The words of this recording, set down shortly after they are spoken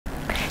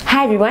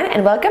Hi everyone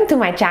and welcome to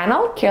my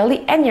channel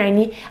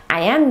Curly-n-Yarny.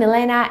 I am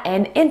Milena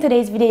and in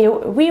today's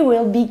video we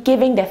will be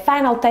giving the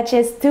final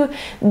touches to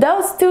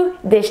those two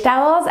dish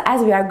towels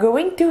as we are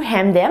going to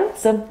hem them.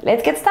 So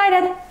let's get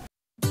started.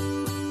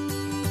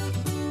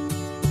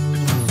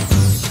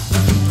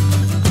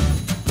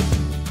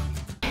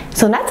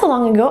 So not so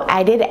long ago,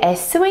 I did a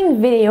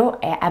sewing video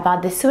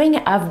about the sewing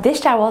of dish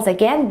towels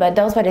again, but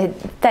those were the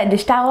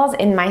dish towels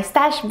in my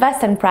stash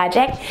Boston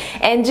project.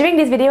 And during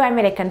this video, I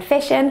made a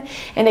confession,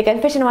 and the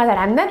confession was that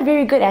I'm not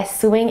very good at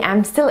sewing.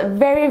 I'm still a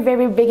very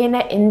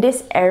beginner in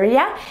this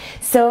area.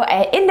 So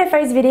in the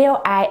first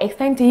video, I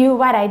explained to you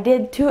what I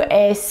did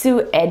to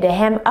sew the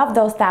hem of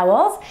those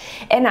towels,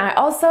 and I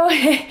also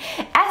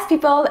asked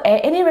people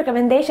any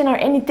recommendation or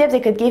any tips they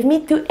could give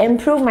me to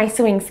improve my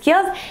sewing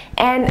skills.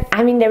 And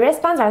I mean, the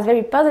response was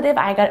very positive.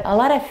 I got a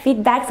lot of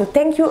feedback, so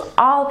thank you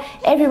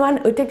everyone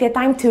who took the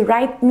time to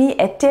write me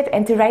a tip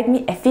and to write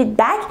me a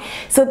feedback.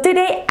 So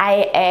today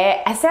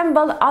I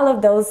assembled all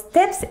of those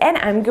tips and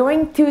I'm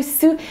going to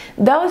sew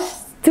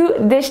those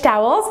two dish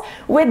towels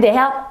with the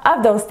help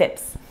of those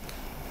tips.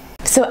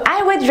 So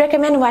I would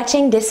recommend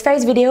watching this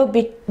first video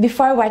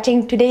before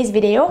watching today's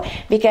video,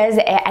 because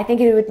I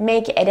think it would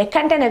make the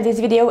content of this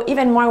video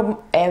even more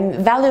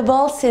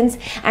valuable, since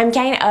I'm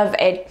kind of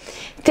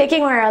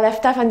taking where I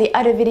left off on the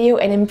other video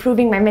and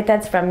improving my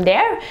methods from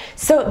there.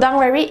 So don't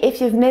worry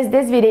if you've missed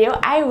this video,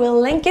 I will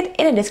link it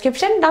in the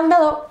description down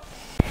below.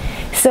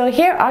 So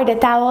here are the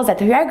towels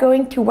that we are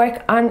going to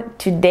work on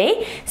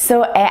today.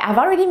 So I've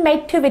already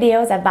made two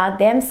videos about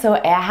them. So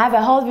I have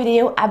a whole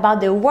video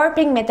about the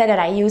warping method that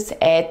I use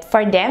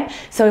for them.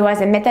 So it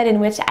was a method in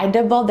which I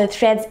doubled the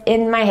threads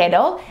in my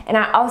heddle, and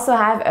I also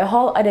have a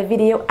whole other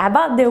video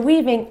about the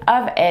weaving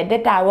of the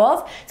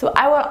towels. So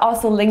I will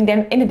also link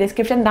them in the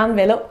description down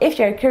below if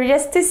you're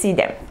curious to see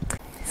them.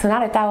 So now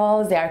the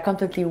towels, they are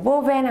completely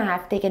woven. I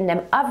have taken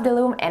them off the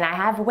loom and I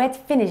have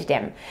wet finished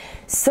them.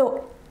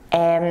 So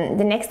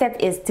the next step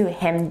is to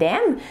hem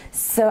them.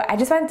 So I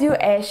just want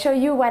to show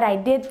you what I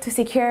did to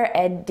secure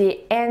the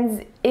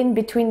ends in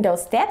between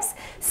those steps.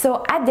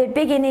 So at the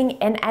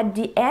beginning and at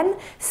the end,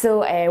 so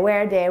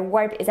where the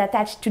warp is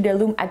attached to the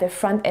loom at the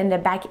front and the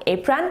back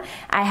apron,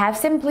 I have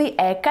simply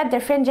cut the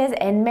fringes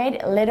and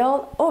made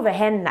little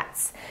overhand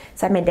knots.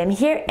 So I made them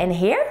here and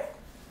here.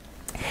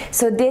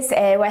 So this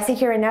was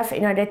secure enough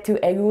in order to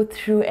go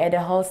through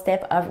the whole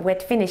step of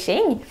wet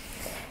finishing.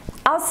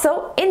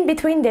 Also, in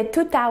between the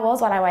two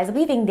towels, while I was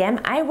weaving them,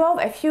 I wove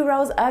a few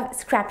rows of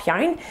scrap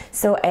yarn.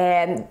 So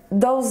I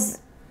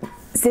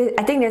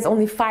think there's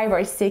only 5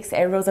 or 6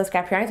 rows of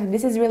scrap yarn. So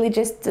this is really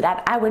just so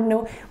that I would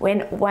know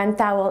when one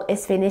towel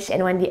is finished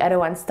and when the other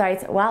one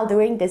starts while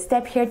doing the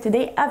step here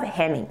today of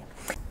hemming.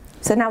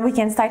 So now we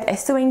can start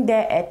sewing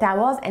the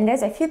towels, and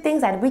there's a few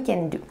things that we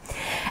can do.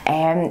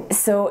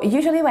 So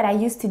usually what I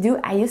used to do,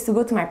 I used to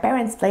go to my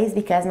parents' place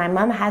because my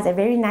mom has a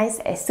very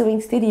nice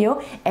sewing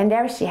studio, and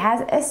there she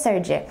has a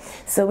serger.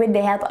 So with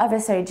the help of a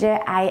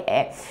serger,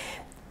 I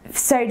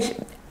serge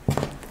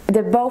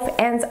both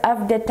ends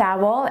of the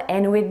towel,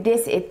 and with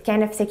this it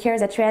kind of secures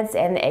the threads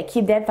and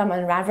keep them from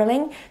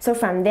unraveling. So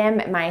from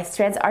them my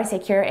threads are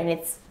secure, and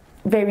it's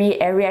very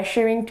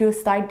reassuring to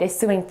start the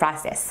sewing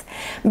process.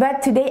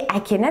 But today I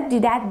cannot do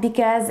that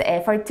because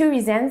for two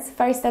reasons.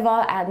 First of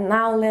all, I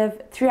now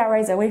live 3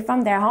 hours away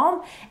from their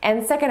home,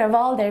 and second of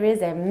all, there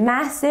is a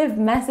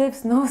massive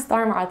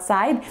snowstorm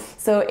outside.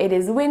 So it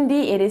is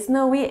windy, it is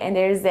snowy, and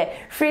there is a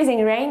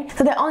freezing rain.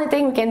 So the only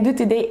thing we can do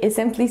today is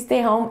simply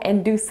stay home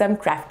and do some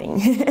crafting.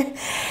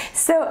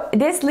 So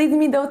this leads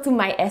me though to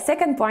my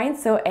second point.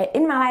 So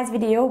in my last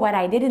video, what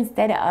I did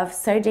instead of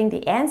serging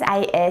the ends,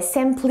 I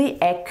simply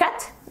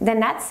cut the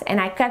knots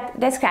and I cut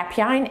the scrap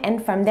yarn,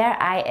 and from there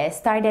I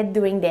started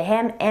doing the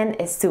hem and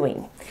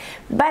sewing.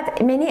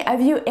 But many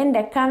of you in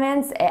the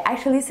comments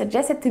actually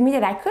suggested to me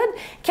that I could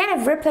kind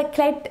of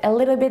replicate a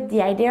little bit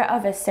the idea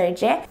of a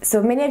serge.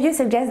 So many of you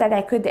suggest that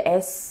I could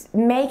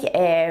make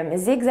a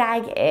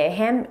zigzag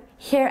hem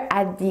here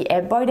at the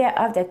border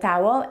of the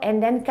towel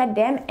and then cut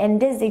them,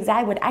 and this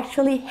zigzag would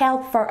actually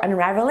help for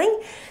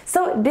unraveling.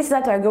 So this is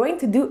what we're going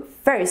to do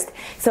first.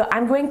 So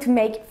I'm going to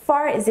make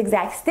 4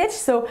 zigzag stitches,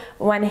 so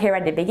 1 here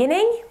at the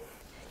beginning,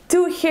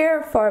 2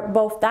 here for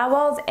both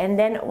towels, and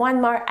then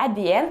 1 more at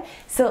the end.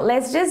 So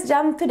let's just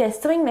jump to the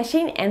sewing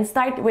machine and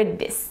start with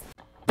this.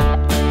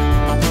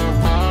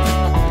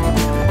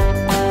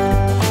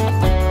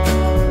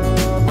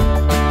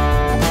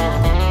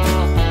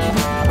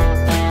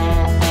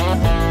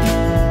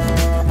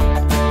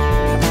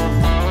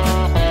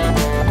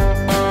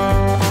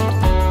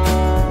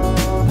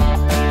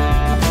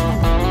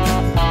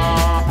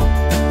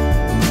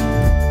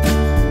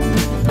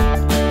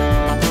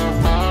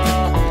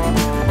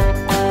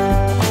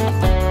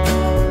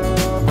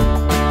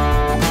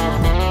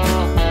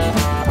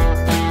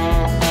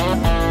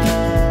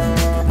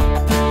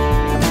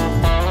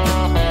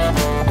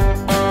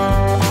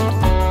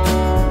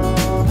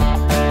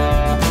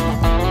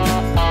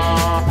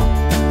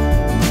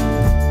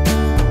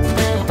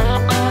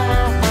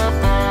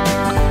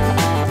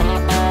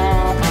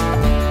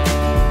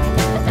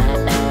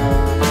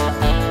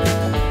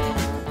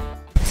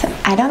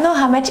 I don't know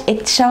how much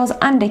it shows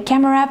on the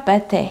camera,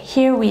 but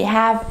here we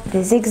have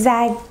the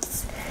zigzag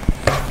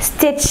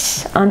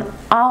stitch on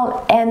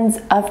all ends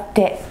of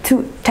the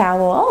 2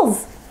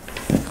 towels.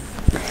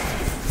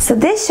 So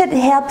this should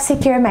help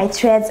secure my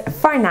threads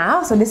for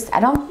now. So this, I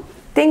don't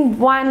think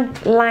one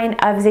line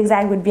of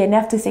zigzag would be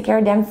enough to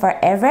secure them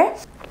forever.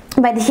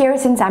 But here,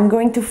 since I'm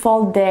going to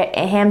fold the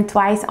hem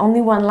twice,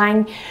 only one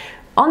line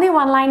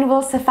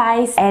will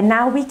suffice. And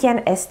now we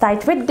can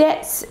start with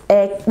this,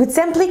 with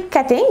simply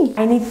cutting.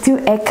 I need to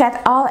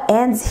cut all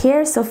ends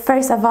here. So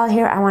first of all,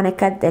 here I want to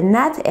cut the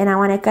knot, and I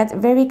want to cut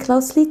very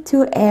closely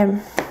to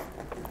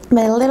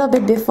but a little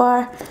bit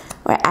before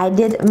where I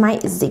did my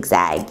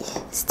zigzag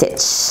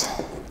stitch.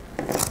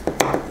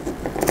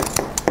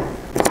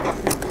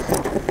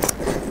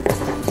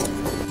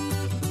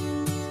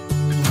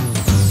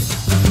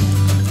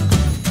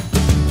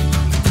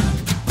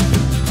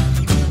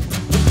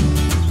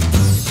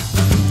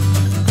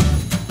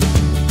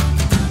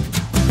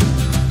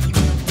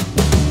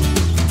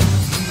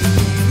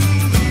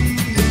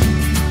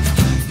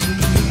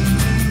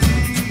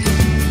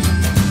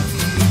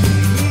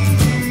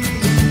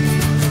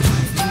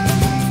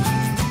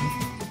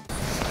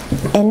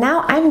 And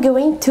now I'm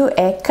going to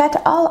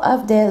cut all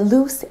of the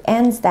loose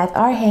ends that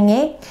are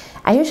hanging.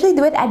 I usually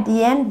do it at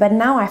the end, but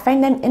now I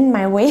find them in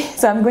my way,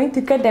 so I'm going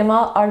to cut them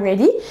all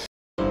already.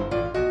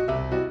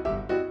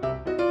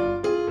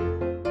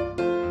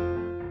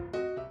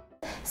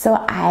 So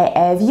I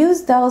have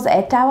used those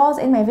towels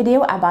in my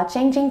video about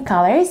changing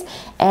colors,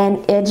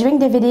 and during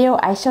the video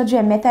I showed you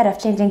a method of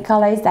changing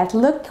colors that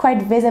looked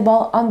quite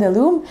visible on the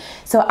loom.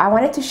 So I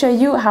wanted to show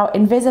you how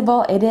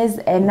invisible it is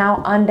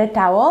now on the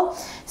towel.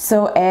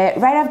 So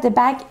right off the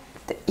back,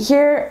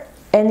 here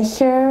and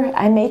here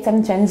I made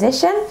some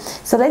transition.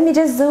 So let me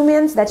just zoom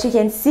in so that you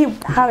can see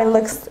how it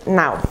looks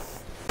now.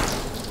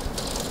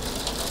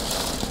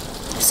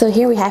 So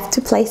here we have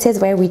 2 places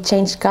where we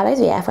change colors.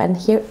 We have one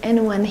here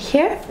and one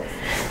here.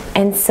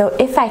 And so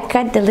if I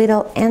cut the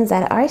little ends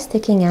that are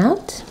sticking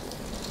out,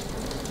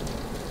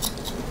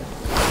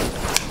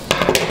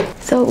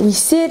 so we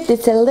see it,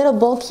 it's a little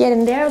bulky here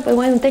and there, but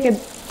when we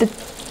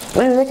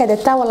look at the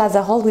towel as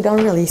a whole, we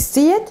don't really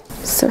see it.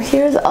 So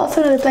here's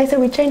also another place where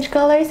we change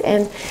colors,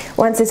 and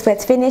once it's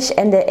wet finished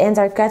and the ends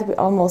are cut, we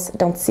almost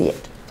don't see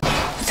it.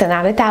 So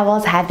now the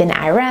towels have been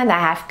ironed. I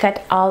have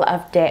cut all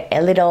of the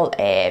little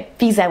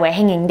pieces that were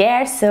hanging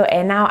there. So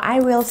now I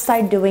will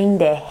start doing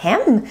the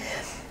hem.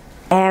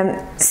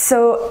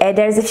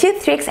 There's a few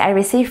tricks I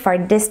received for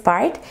this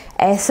part.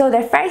 So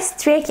the first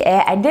trick,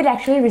 I did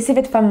actually receive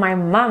it from my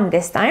mom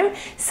this time.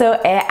 So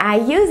I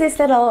used this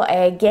little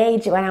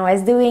gauge when I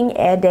was doing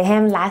the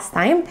hem last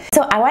time.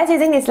 So I was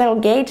using this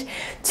little gauge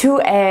to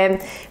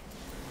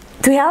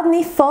help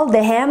me fold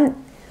the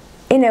hem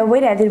in a way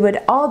that it would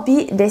all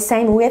be the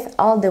same width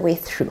all the way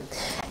through.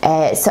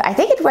 So I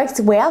think it works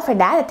well for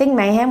that. I think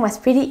my hem was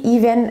pretty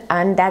even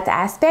on that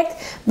aspect,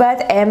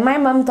 but my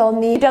mom told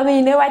me,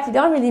 you know what, you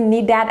don't really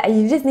need that,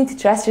 you just need to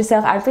trust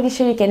yourself. I'm pretty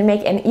sure you can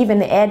make an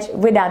even edge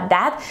without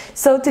that.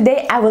 So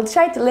today I will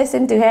try to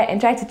listen to her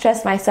and try to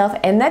trust myself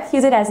and not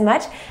use it as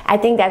much. I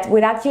think that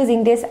without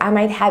using this, I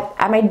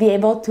might be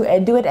able to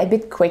do it a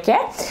bit quicker,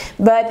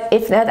 but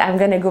if not, I'm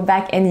gonna go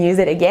back and use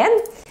it again.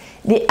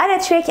 The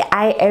other trick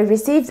I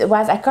received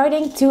was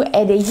according to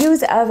the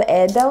use of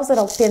those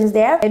little pins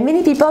there.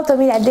 Many people told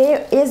me that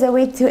there is a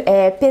way to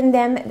pin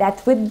them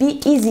that would be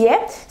easier.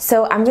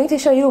 So I'm going to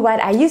show you what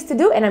I used to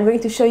do, and I'm going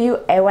to show you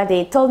what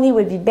they told me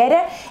would be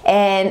better.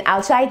 And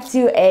I'll try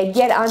to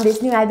get on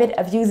this new habit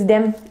of using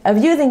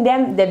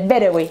them the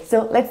better way.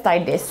 So let's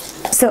start this.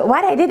 So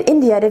what I did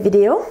in the other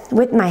video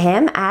with my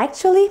hem, I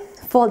actually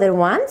folded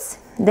once,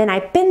 then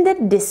I pinned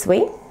it this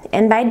way.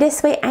 And by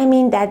this way, I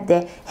mean that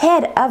the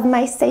head of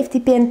my safety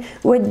pin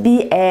would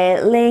be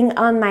laying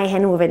on my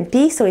hand-woven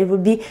piece, so it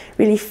would be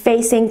really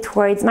facing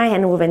towards my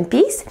hand-woven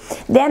piece.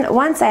 Then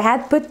once I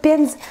had put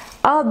pins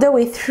all the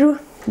way through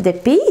the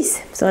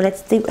piece, so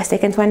let's do a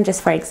second one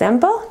just for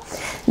example,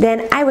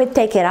 then I would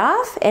take it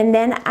off, and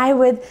then I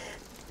would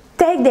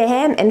take the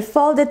hem and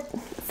fold it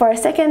for a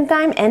second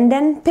time and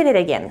then pin it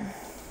again.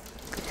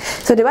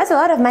 So there was a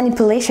lot of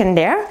manipulation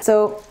there.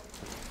 So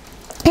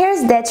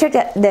here's the trick,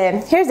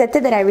 here's the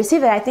tip that I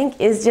received that I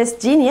think is just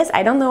genius.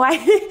 I don't know why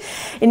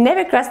it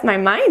never crossed my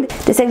mind.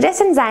 The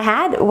suggestions I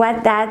had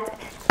was that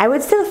I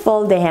would still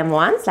fold the hem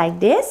once like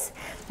this,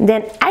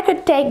 then I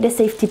could take the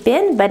safety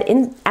pin, but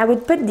I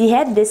would put the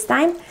head this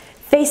time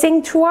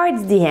facing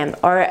towards the hem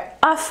or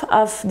off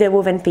of the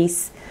woven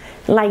piece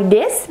like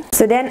this.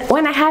 So then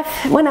when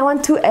I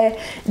want to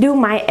do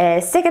my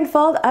second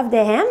fold of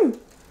the hem,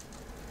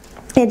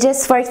 it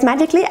just works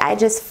magically. I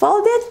just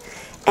fold it,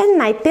 and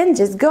my pin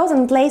just goes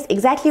in place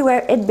exactly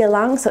where it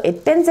belongs, so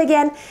it pins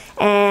again,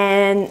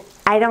 and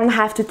I don't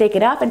have to take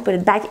it off and put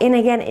it back in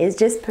again. It's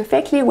just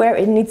perfectly where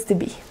it needs to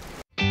be.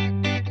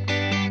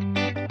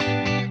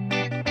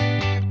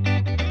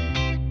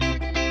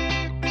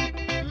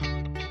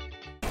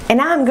 And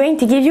now I'm going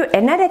to give you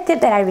another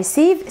tip that I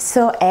received.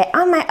 So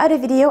on my other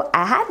video,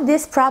 I had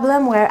this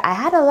problem where I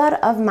had a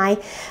lot of my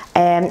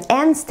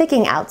ends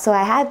sticking out. So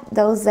I had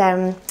those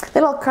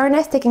little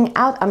corners sticking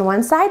out on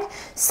one side.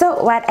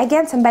 So what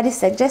again somebody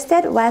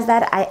suggested was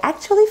that I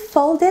actually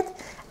fold it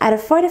at a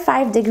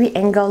 45-degree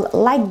angle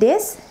like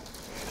this,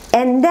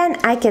 and then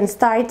I can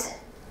start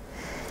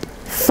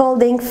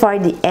folding for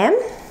the hem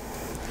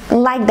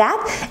like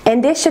that,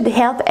 and this should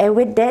help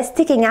with the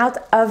sticking out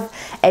of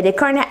the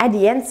corner at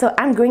the end. So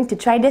I'm going to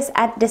try this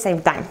at the same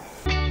time.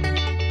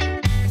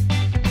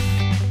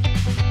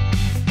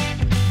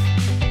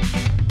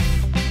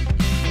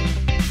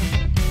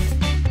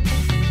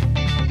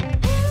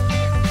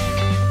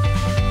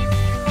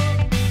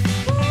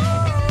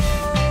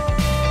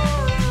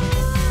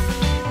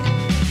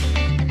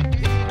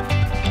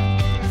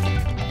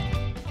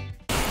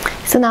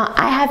 So now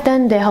I have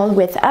done the whole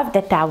width of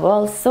the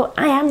towel, so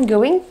I am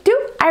going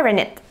to iron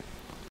it.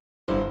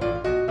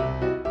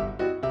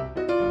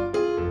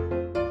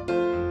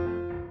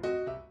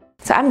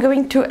 So I'm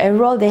going to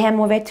roll the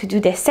hem over to do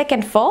the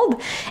second fold,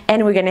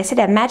 and we're gonna see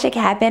the magic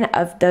happen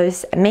of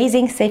those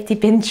amazing safety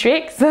pin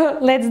tricks. So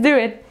let's do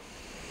it.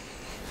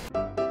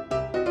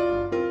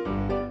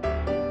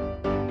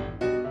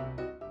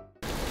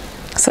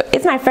 So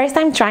it's my first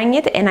time trying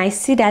it, and I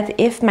see that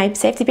if my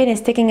safety pin is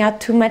sticking out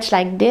too much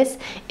like this,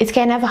 it's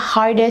kind of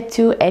harder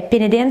to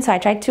pin it in. So I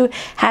try to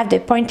have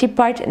the pointy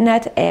part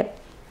not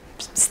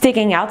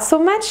sticking out so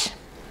much.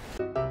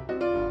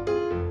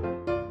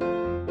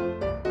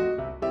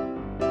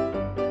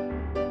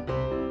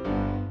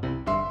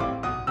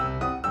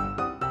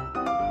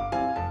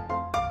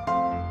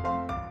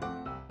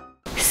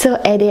 So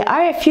there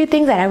are a few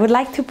things that I would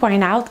like to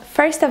point out.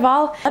 First of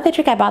all, the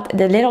trick about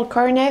the little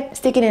corner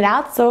sticking it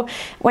out. So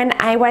when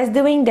I was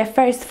doing the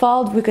first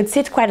fold, we could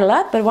see it quite a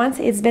lot, but once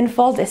it's been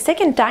folded a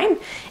second time,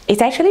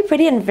 it's actually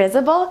pretty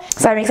invisible.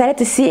 So I'm excited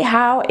to see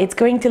how it's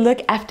going to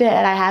look after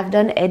that I have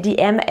done the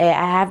hem, I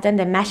have done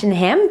the machine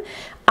hem.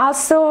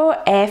 Also,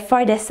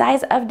 for the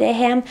size of the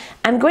hem,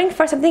 I'm going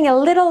for something a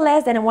little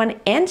less than 1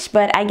 inch,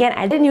 but again,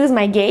 I didn't use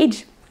my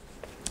gauge.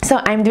 So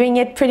I'm doing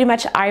it pretty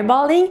much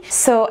eyeballing.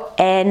 So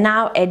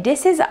now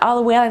this is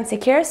all well and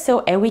secure,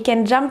 so we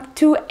can jump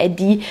to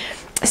the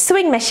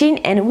sewing machine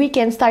and we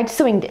can start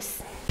sewing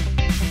this.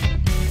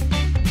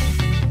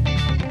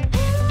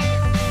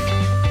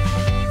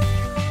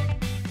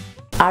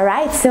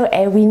 Alright, so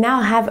we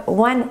now have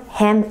one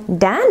hem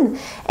done.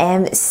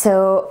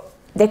 So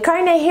the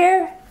corner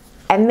here,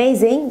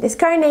 amazing. This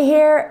corner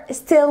here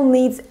still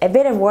needs a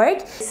bit of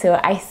work, so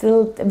I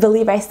still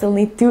believe I still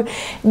need to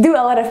do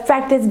a lot of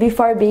practice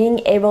before being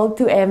able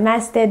to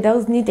master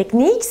those new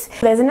techniques.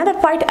 There's another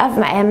part of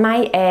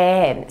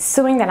my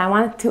sewing that I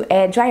want to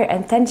draw your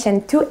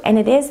attention to, and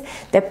it is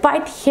the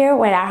part here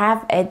where I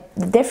have a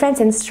difference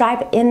in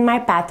stripe in my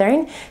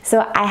pattern.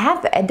 So I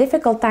have a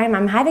difficult time,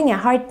 I'm having a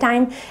hard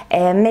time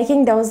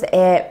making those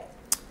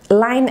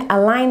line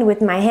aligned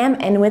with my hem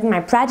and with my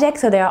project,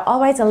 so they are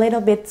always a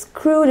little bit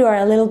screwed or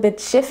a little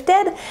bit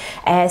shifted.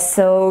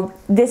 So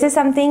this is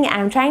something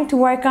I'm trying to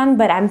work on,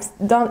 but I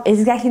don't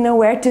exactly know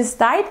where to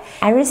start.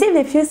 I received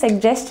a few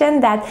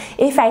suggestions that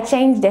if I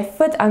change the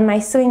foot on my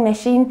sewing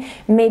machine,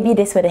 maybe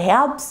this would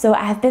help. So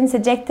I have been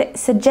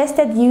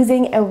suggested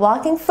using a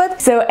walking foot.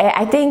 So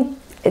I think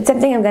it's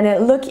something I'm gonna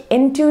look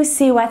into,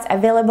 see what's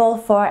available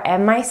for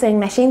my sewing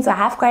machine. So I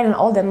have quite an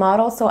older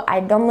model, so I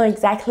don't know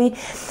exactly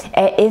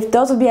if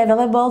those will be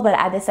available, but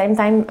at the same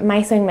time,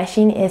 my sewing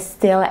machine is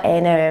still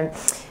in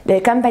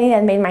the company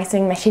that made my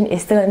sewing machine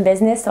is still in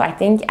business, so I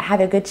think I have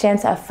a good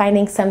chance of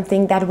finding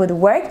something that would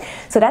work.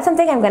 So that's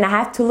something I'm gonna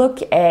have to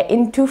look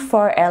into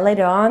for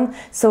later on.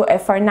 So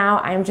for now,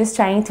 I'm just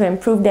trying to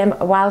improve them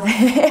while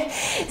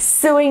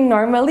sewing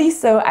normally,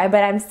 so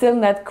but I'm still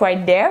not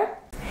quite there.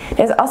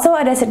 There's also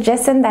other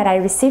suggestion that I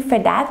received for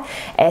that.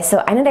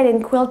 So I know that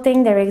in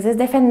quilting there exist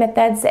different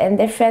methods and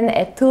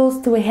different tools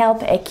to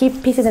help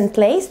keep pieces in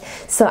place.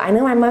 So I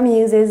know my mom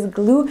uses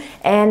glue,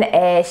 and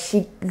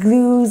she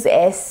glues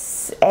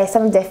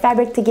some of the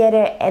fabric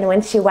together, and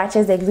when she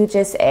watches the glue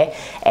just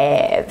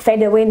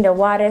fade away in the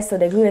water, so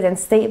the glue doesn't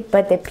stay,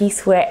 but the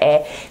pieces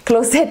were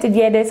closer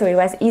together, so it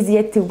was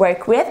easier to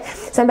work with.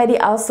 Somebody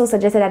also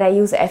suggested that I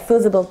use a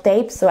fusible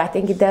tape, so I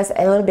think it does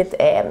a little bit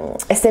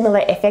a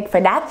similar effect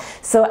for that.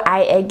 So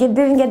I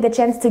didn't get the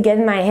chance to get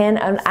my hand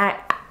on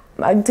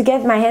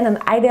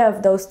either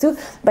of those two,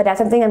 but that's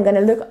something I'm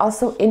gonna look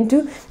also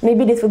into.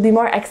 Maybe this will be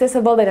more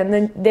accessible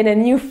than a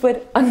new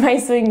foot on my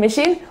sewing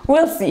machine.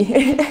 We'll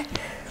see.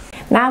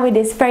 Now with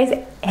this first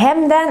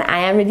hem done, I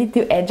am ready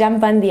to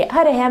jump on the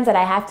other hems that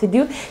I have to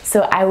do.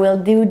 So I will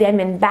do them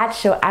in batch.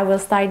 So I will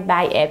start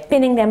by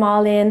pinning them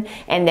all in,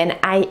 and then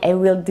I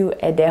will do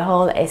the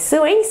whole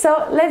sewing.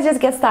 So let's just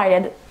get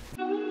started.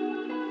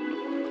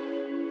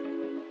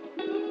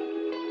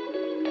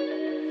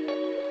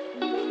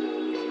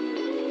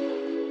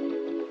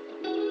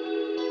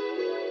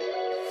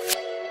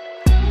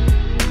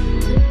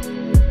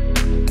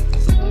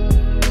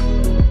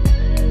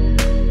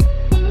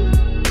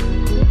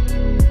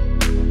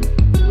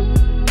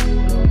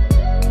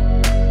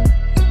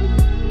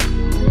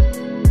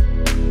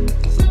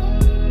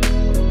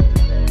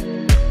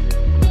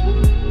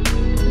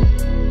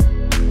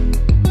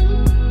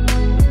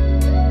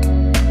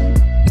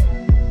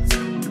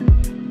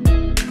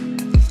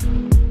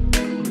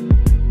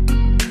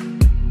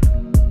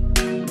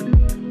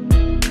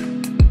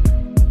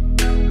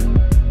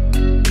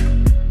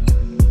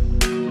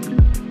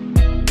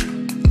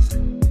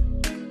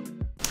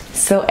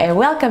 So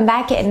welcome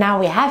back, and now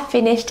we have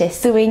finished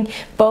sewing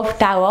both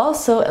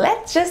towels. So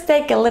let's just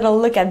take a little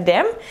look at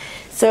them.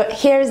 So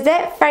here's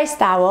the first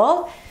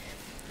towel.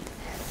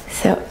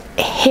 So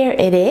here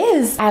it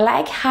is. I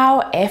like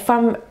how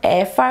from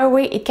far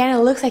away it kind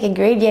of looks like a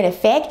gradient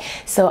effect.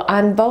 So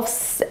on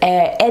both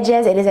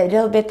edges it is a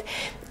little bit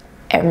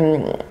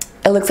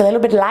it looks a little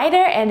bit lighter,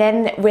 and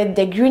then with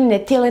the green and the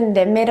teal in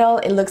the middle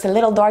it looks a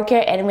little darker,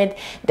 and with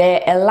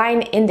the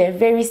line in the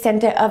very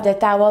center of the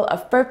towel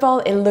of purple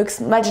it looks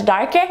much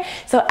darker.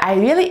 So I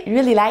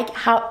really like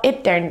how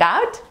it turned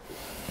out.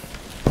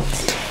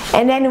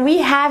 And then we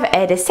have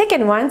the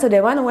second one, so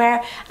the one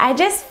where I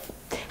just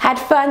had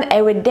fun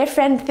with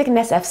different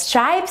thickness of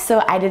stripes.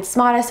 So I did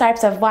smaller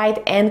stripes of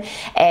white and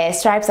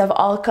stripes of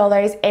all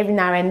colors every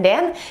now and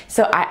then.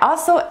 So I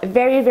also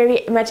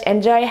very much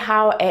enjoy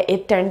how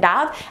it turned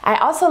out. I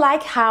also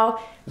like how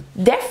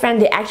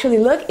different they actually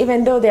look,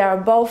 even though they are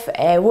both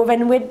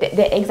woven with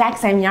the exact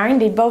same yarn.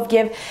 They both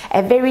give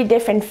a very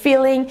different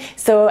feeling.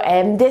 So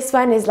this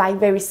one is like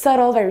very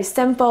subtle, very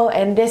simple,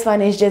 and this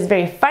one is just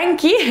very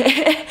funky.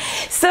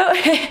 So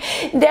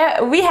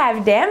there we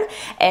have them.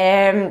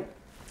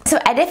 So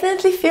I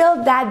definitely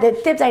feel that the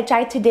tips I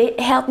tried today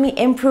helped me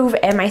improve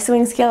my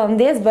sewing skill on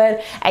this,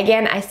 but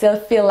again I still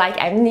feel like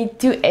I need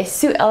to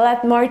sew a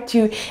lot more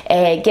to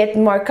get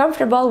more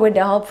comfortable with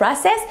the whole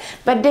process.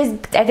 But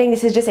I think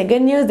this is just a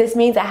good news. This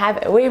means I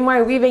have way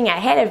more weaving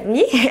ahead of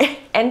me.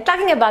 And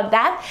talking about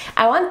that,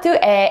 I want to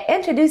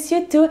introduce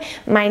you to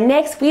my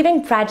next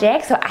weaving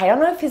project. So I don't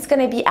know if it's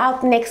gonna be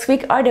out next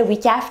week or the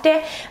week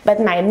after,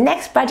 but my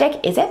next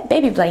project is a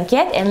baby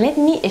blanket, and let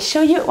me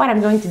show you what I'm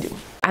going to do.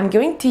 I'm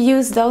going to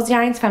use those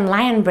yarns from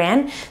Lion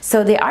brand.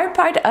 So they are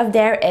part of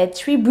their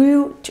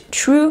Truboo,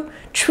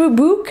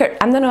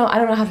 I don't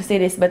know how to say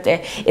this, but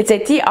it's a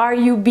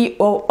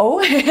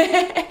Truboo,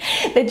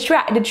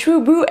 the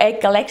Truboo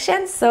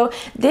collection. So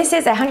this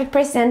is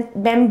 100%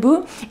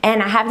 bamboo,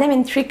 and I have them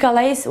in 3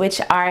 colors, which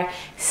are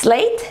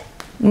slate,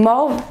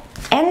 mauve,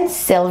 and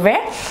silver.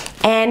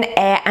 And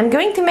I'm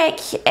going to make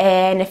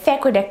an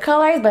effect with the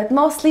colors, but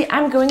mostly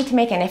I'm going to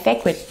make an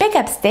effect with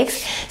pickup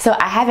sticks. So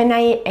I have an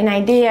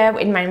idea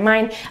in my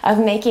mind of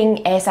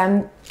making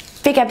some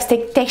pickup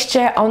stick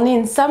texture only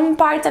in some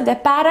parts of the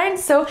pattern.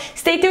 So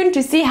stay tuned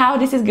to see how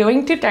this is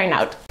going to turn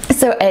out.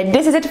 So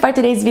this is it for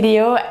today's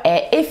video.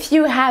 If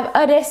you have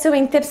other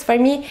sewing tips for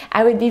me,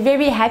 I would be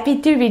very happy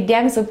to read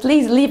them. So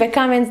please leave a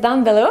comment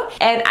down below,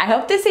 and I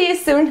hope to see you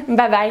soon.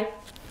 Bye bye.